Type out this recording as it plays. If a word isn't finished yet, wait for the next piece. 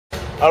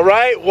All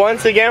right,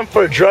 once again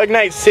for Drug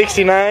Night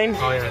 69.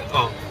 Oh yeah.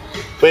 Oh.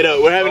 Wait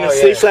up, we're having a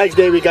Six Flags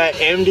day. We got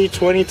MD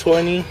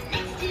 2020.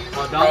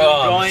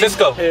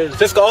 Cisco.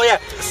 Cisco. Oh yeah.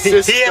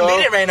 Cisco. He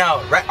beat it right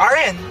now. Right.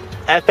 RN.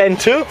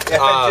 FN2.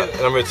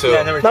 FN2. Number 2.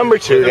 Yeah, Number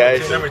two,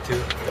 guys. Number 2.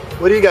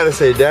 What do you got to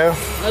say, Dan?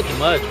 Not too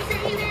much.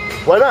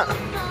 Why not?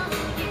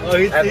 Oh,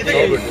 he's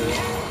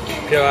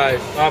pure ice.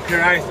 Oh,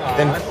 pure ice. Oh,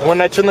 And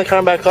when I turn the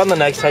car back on the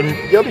next time,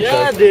 you'll be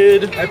Yeah, sure.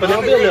 dude.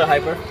 I'll be a little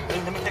hyper.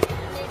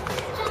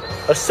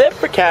 A sip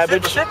for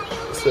cabbage. Sip.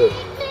 Sip.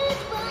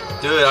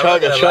 Dude, I'm Chug not a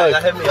gonna lie, chug.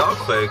 that hit me off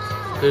quick.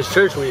 There's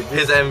church weed.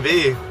 His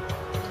MV.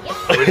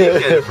 Where did you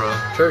get it from?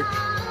 Church.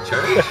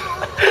 Church?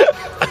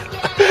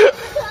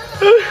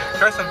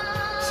 Try some.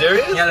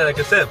 Serious? Yeah, like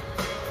a sip.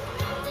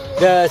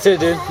 Yeah, that's it,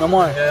 dude. No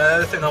more. Yeah,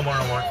 that's it. No more.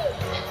 No more.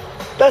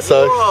 That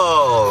sucks.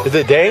 Whoa. Is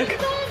it dank?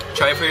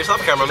 Try it for yourself,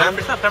 cameraman.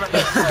 Try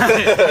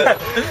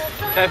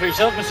for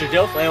yourself, Mr.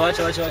 Dilf. Hey, watch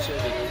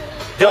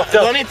it. The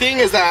only thing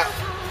is that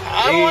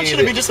I don't want you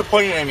to be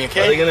disappointed in me, Are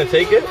they okay? gonna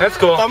take it? That's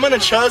cool. If I'm gonna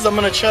chuzz, I'm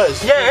gonna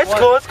chuzz. Yeah, it's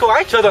cool. It's cool.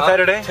 I chose on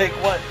Saturday. Take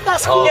what?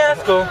 That's cool. Oh. Yeah,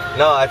 that's cool.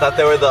 No, I thought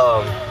they were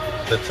the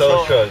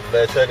toe shrug.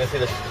 The shrug and see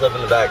the stuff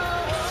in the back.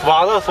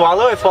 Swallow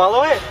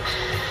it.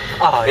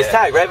 Oh, It's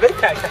tagged, right, Vic?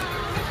 Tag.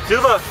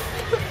 Silva.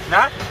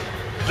 Nah?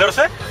 Little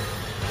sip?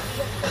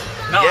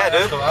 No, Yeah,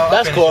 dude. Cool.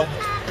 That's cool.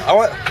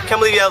 I can't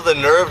believe you have the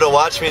nerve to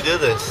watch me do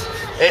this.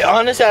 Hey,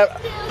 honestly,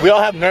 we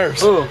all have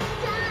nerves. Ooh.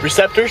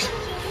 Receptors.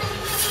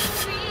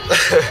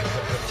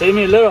 Take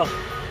me a little.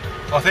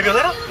 Oh, take a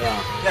little?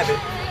 Yeah. Yeah, dude.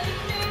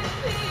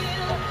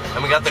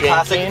 And we got the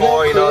classic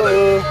 4, you know,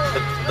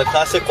 the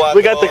classic cuatro.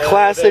 We got the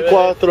classic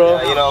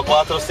cuatro. Yeah, you know,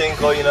 cuatro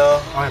cinco, you know.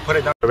 Oh, I put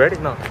it down already?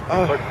 No.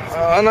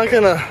 I'm not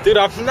gonna. Dude,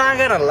 I'm not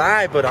gonna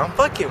lie, but I'm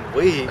fucking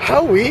weak.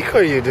 How weak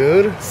are you,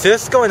 dude?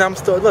 Cisco and I'm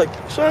still, look.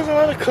 So there's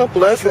another cup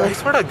left. I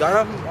swear to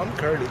God, I'm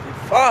curly.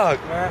 Fuck,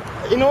 man.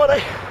 You know what? I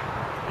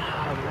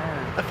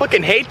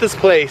fucking hate this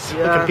place.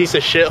 Yeah. Fucking piece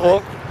of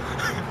shithole.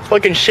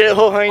 Fucking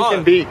shithole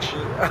Huntington Beach.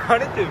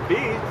 Huntington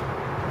Beach?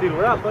 Dude,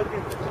 we're not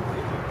fucking...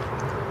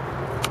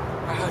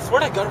 I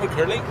swear to God, we're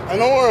curling. I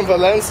know we're in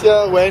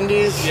Valencia,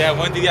 Wendy's. Yeah,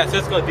 Wendy, yeah,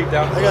 Cisco deep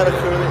down. I got a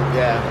curly.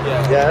 Yeah.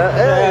 Yeah.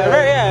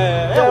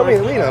 Yeah. Yeah,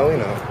 We know.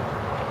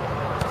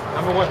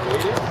 Number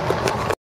 1,